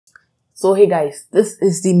So hey guys, this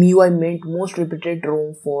is the Miui Mint most repeated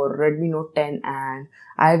ROM for Redmi Note 10 and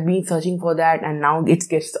I have been searching for that and now it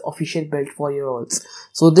gets the official build for your alls.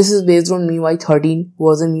 So this is based on Miui 13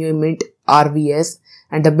 version Miui Mint RVS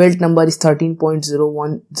and the build number is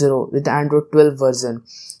 13.010 with the Android 12 version.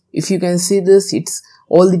 If you can see this, it's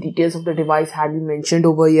all the details of the device had been mentioned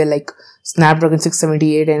over here like Snapdragon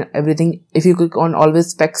 678 and everything. If you click on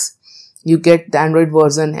always specs, you get the Android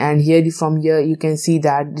version, and from here you can see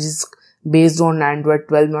that this is based on Android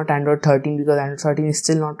 12, not Android 13, because Android 13 is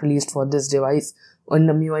still not released for this device on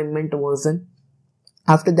the Miui Mint version.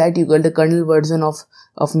 After that, you get the kernel version of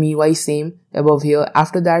Miui same above here.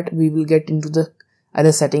 After that, we will get into the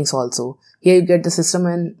other settings also. Here you get the system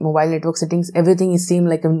and mobile network settings. Everything is same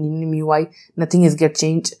like in Miui. Nothing is get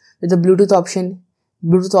changed. With the Bluetooth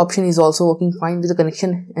option is also working fine with the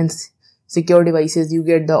connection and secure devices. You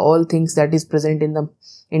get the all things that is present in the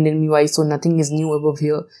Indian MIUI, so nothing is new above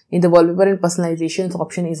here. In the wallpaper and personalizations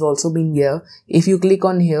option is also being there. If you click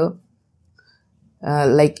on here,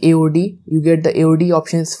 like AOD, you get the AOD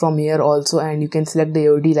options from here also, and you can select the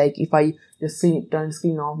AOD. Like if I just turn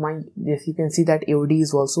screen off yes, you can see that AOD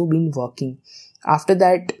is also been working. After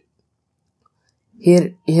that,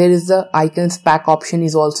 here is the icons pack option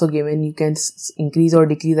is also given. You can increase or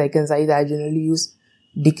decrease icon size. I generally use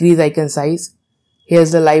decrease icon size.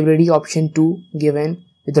 Here's the library option too given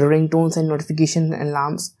with the ringtones and notification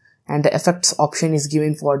alarms, and the effects option is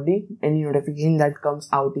given for any notification that comes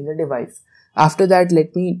out in the device. After that,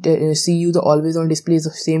 let me see you the always on display is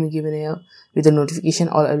the same given here with the notification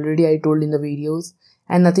already I told in the videos,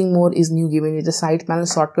 and nothing more is new given. With the side panel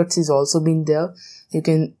shortcuts is also been there. You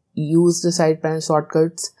can use the side panel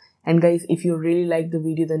shortcuts. And guys, if you really like the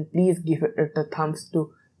video, then please give it a thumbs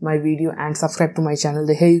to my video and subscribe to my channel.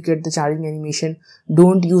 Here you get the charging animation.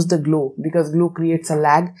 Don't use the glow because glow creates a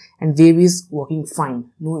lag, and wave is working fine.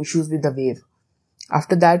 No issues with the wave.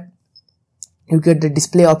 After that, you get the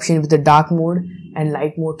display option with the dark mode and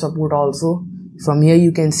light mode support also. From here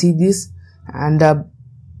you can see this, and the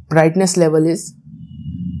brightness level is,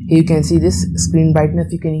 you can see this screen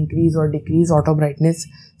brightness. You can increase or decrease auto brightness.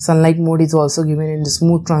 Sunlight mode is also given, and the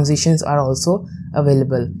smooth transitions are also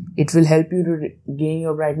available. It will help you to gain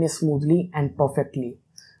your brightness smoothly and perfectly.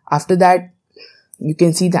 After that, you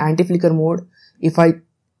can see the anti-flicker mode. If I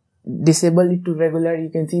disable it to regular, you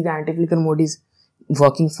can see the anti-flicker mode is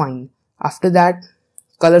working fine. After that,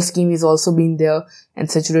 color scheme is also been there, and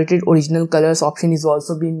saturated original colors option is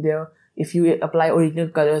also been there. If you apply original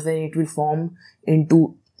colors, then it will form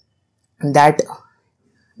into that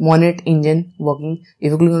monet engine working.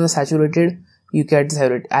 If you click on the saturated, you get the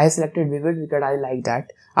saturated. I selected vivid because I like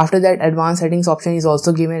that. After that, advanced settings option is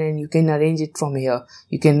also given, and you can arrange it from here.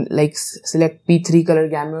 You can like select P3 color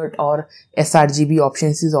gamut or sRGB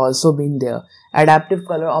options is also been there. Adaptive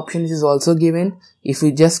color options is also given. If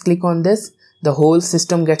you just click on this, the whole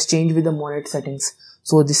system gets changed with the monet settings.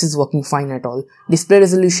 So this is working fine at all. Display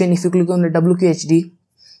resolution, if you click on the WQHD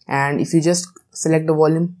and if you just select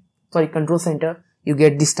the control center, you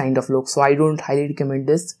get this kind of look. So I don't highly recommend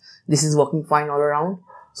this. This is working fine all around,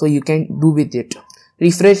 so you can do with it.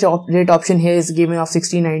 Refresh rate option here is given of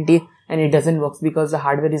 1690, and it doesn't work because the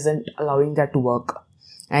hardware isn't allowing that to work.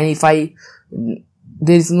 And if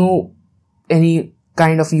there is no any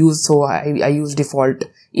kind of use, so I use default.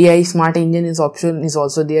 AI smart engine option is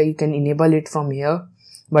also there. You can enable it from here,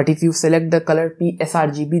 but if you select the color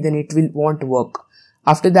sRGB, then it won't work.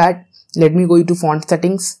 After that, let me go to font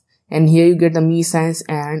settings, and here you get the Mi Sans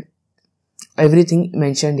and everything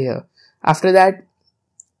mentioned here. After that,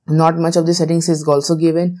 not much of the settings is also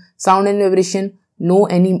given. Sound and vibration, no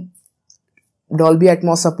any Dolby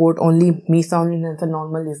Atmos support, only Mi Sound Enhancer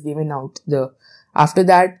normal is given out there. After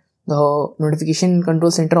that, the notification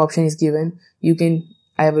control center option is given.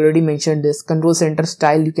 I have already mentioned this, control center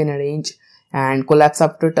style you can arrange, and collapse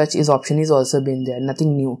after touch option is also been there.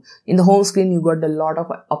 Nothing new. In the home screen, you got a lot of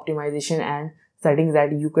optimization and settings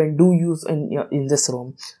that you can use in this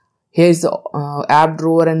ROM. Here's the app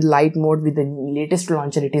drawer and light mode with the latest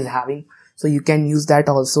launcher it is having, so you can use that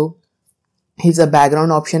also. Here's the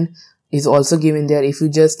background option is also given there. If you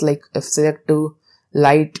just select to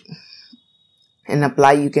light and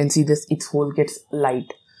apply, you can see this, its whole gets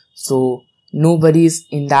light, so no worries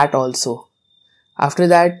in that also. After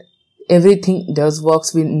that, everything does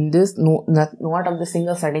works within this. Not of the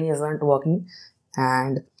single setting is not working.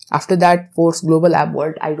 And after that, Force Global App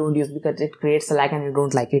Vault I don't use because it creates a lag and I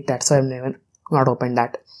don't like it. That's why I've never not opened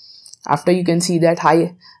that. After, you can see that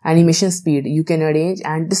high animation speed you can arrange,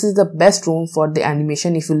 and this is the best ROM for the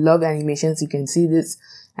animation. If you love animations, you can see this.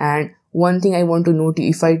 And one thing I want to note,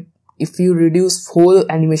 if you reduce whole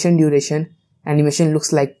animation duration, animation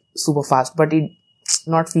looks like super fast, but it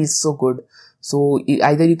not feels so good. So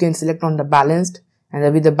either you can select on the balanced,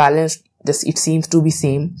 and with the balanced it seems to be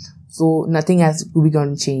same, so nothing has to be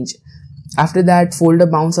gonna change. After that, folder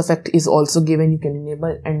bounce effect is also given. You can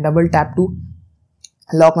enable, and double tap to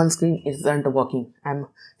lock on screen isn't working. I'm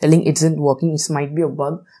telling it isn't working. It might be a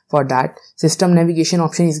bug for that. System navigation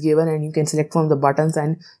option is given, and you can select from the buttons,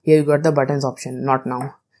 and here you got the buttons option, not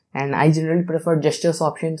now. And I generally prefer gestures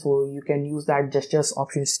option, so you can use that gestures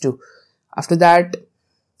options too. After that,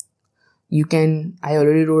 I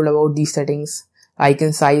already wrote about these settings.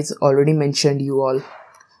 Icon size already mentioned you all.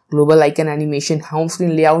 Global icon animation, home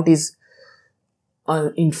screen layout is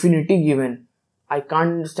infinity given. I can't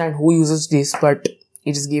understand who uses this, but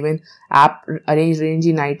it is given. App range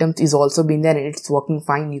in items is also been there, and it's working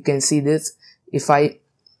fine. You can see this. If I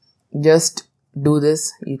just do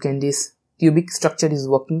this, you can, this cubic structure is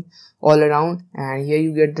working all around. And here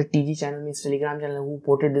you get the TG channel, means Telegram channel, who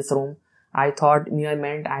ported this ROM. I thought Miui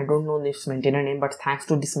meant, I don't know this maintainer name, but thanks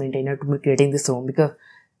to this maintainer to be creating this ROM, because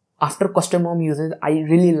after custom ROM uses, I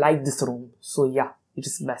really like this ROM. So yeah, it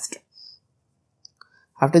is best.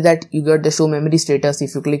 After that, you get the show memory status.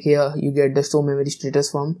 If you click here, you get the show memory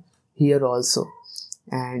status from here also.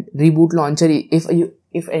 And reboot launcher,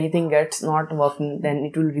 if anything gets not working, then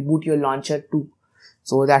it will reboot your launcher too.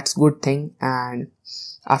 So that's good thing. And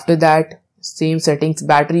after that, same settings.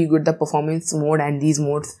 Battery, you get the performance mode, and these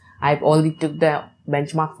modes I've already took the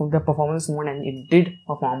benchmark from the performance mode, and it did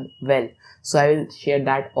perform well. So I will share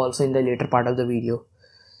that also in the later part of the video.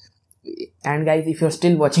 And guys, if you're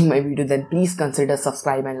still watching my video, then please consider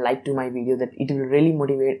subscribe and like to my video, that it will really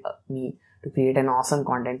motivate me to create an awesome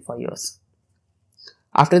content for yours.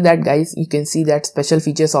 After that, guys, you can see that special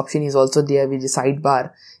features option is also there with the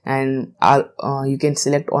sidebar, and you can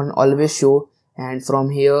select on always show, and from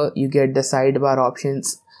here you get the sidebar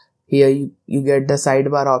options. Here you get the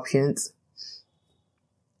sidebar options.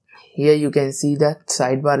 Here you can see that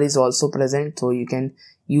sidebar is also present, so you can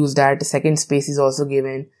use that. Second space is also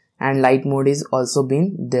given, and light mode is also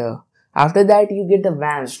been there. After that, you get the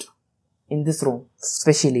advanced in this ROM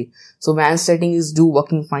especially. So advanced setting is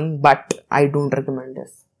working fine, but I don't recommend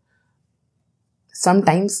this.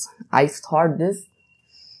 Sometimes I thought this,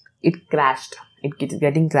 it crashed, it is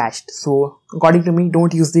getting crashed. So according to me,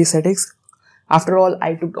 don't use these settings. After all,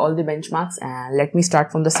 I took all the benchmarks, and let me start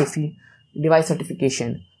from the safety device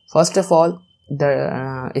certification. First of all,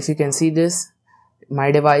 if you can see this,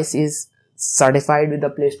 my device is certified with the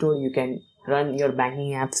Play Store. You can run your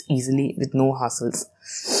banking apps easily with no hassles.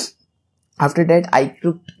 After that, I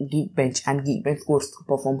took Geekbench, and Geekbench course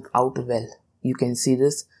performed out well. You can see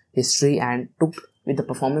this history, and took with the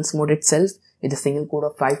performance mode itself with a single core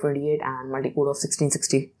of 528 and multi-core of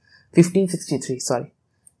 1563, sorry.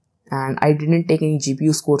 And I didn't take any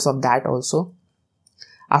GPU scores of that also.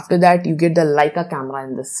 After that, you get the Leica camera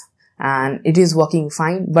in this, and it is working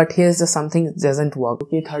fine, but here's the something that doesn't work.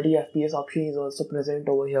 Okay, 30 FPS option is also present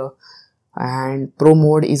over here, and Pro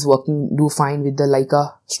mode is working fine with the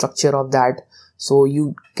Leica structure of that, so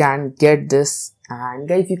you can get this. And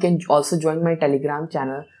guys, you can also join my Telegram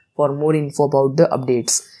channel for more info about the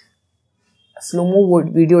updates. Slow-mo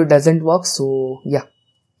video doesn't work, so yeah.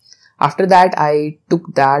 After that, I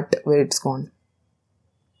took that, where it's gone.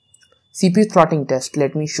 CPU throttling test.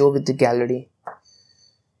 Let me show with the gallery.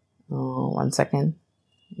 1 second.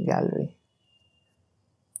 Gallery.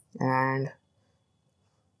 And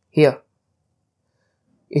here.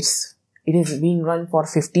 It is being run for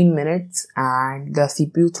 15 minutes, and the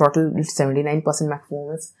CPU throttle is 79% max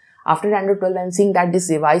performance. After Android 12, I'm seeing that this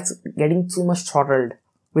device getting too much throttled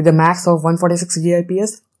with a max of 146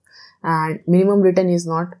 GIPS, and minimum return is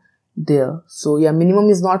not there. So yeah, minimum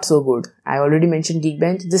is not so good. I already mentioned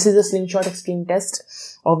Geekbench. This is a slingshot extreme test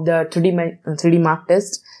of the 3D mark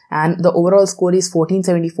test, and the overall score is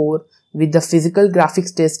 1474, with the physical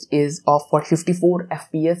graphics test is of 54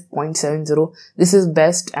 FPS 0.70. This is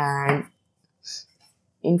best, and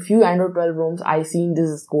in few Android 12 ROMs I seen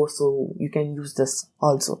this score, so you can use this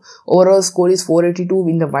also. Overall score is 482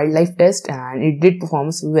 in the wildlife test, and it did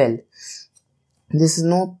performs well. This is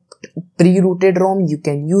no pre-rooted ROM. You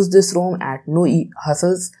can use this ROM at no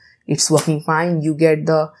hassles. It's working fine. You get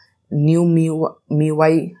the new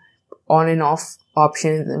MIUI on and off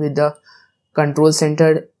options with the control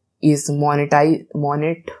center is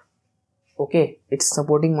monet. Okay, it's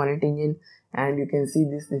supporting monet engine, and you can see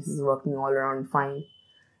this is working all around fine,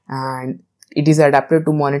 and it is adapted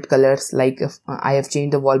to monet colors. Like I have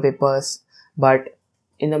changed the wallpapers, but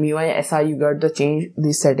in the MIUI SI you got to change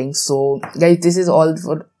these settings. So guys, this is all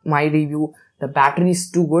for my review. The battery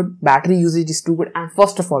is too good, battery usage is too good, and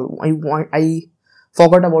first of all, I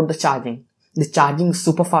forgot about the charging. The charging is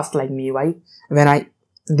super fast like MIUI. When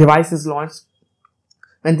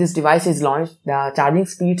this device is launched, the charging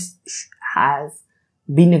speeds has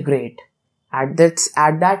been great. At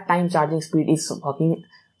that time, charging speed is working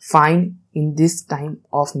fine in this time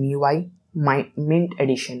of MIUI Mint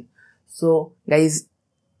edition. So guys,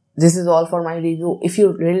 this is all for my review. If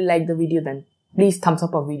you really like the video, then please thumbs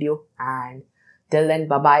up a video, and till then,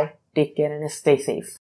 bye bye, take care and stay safe.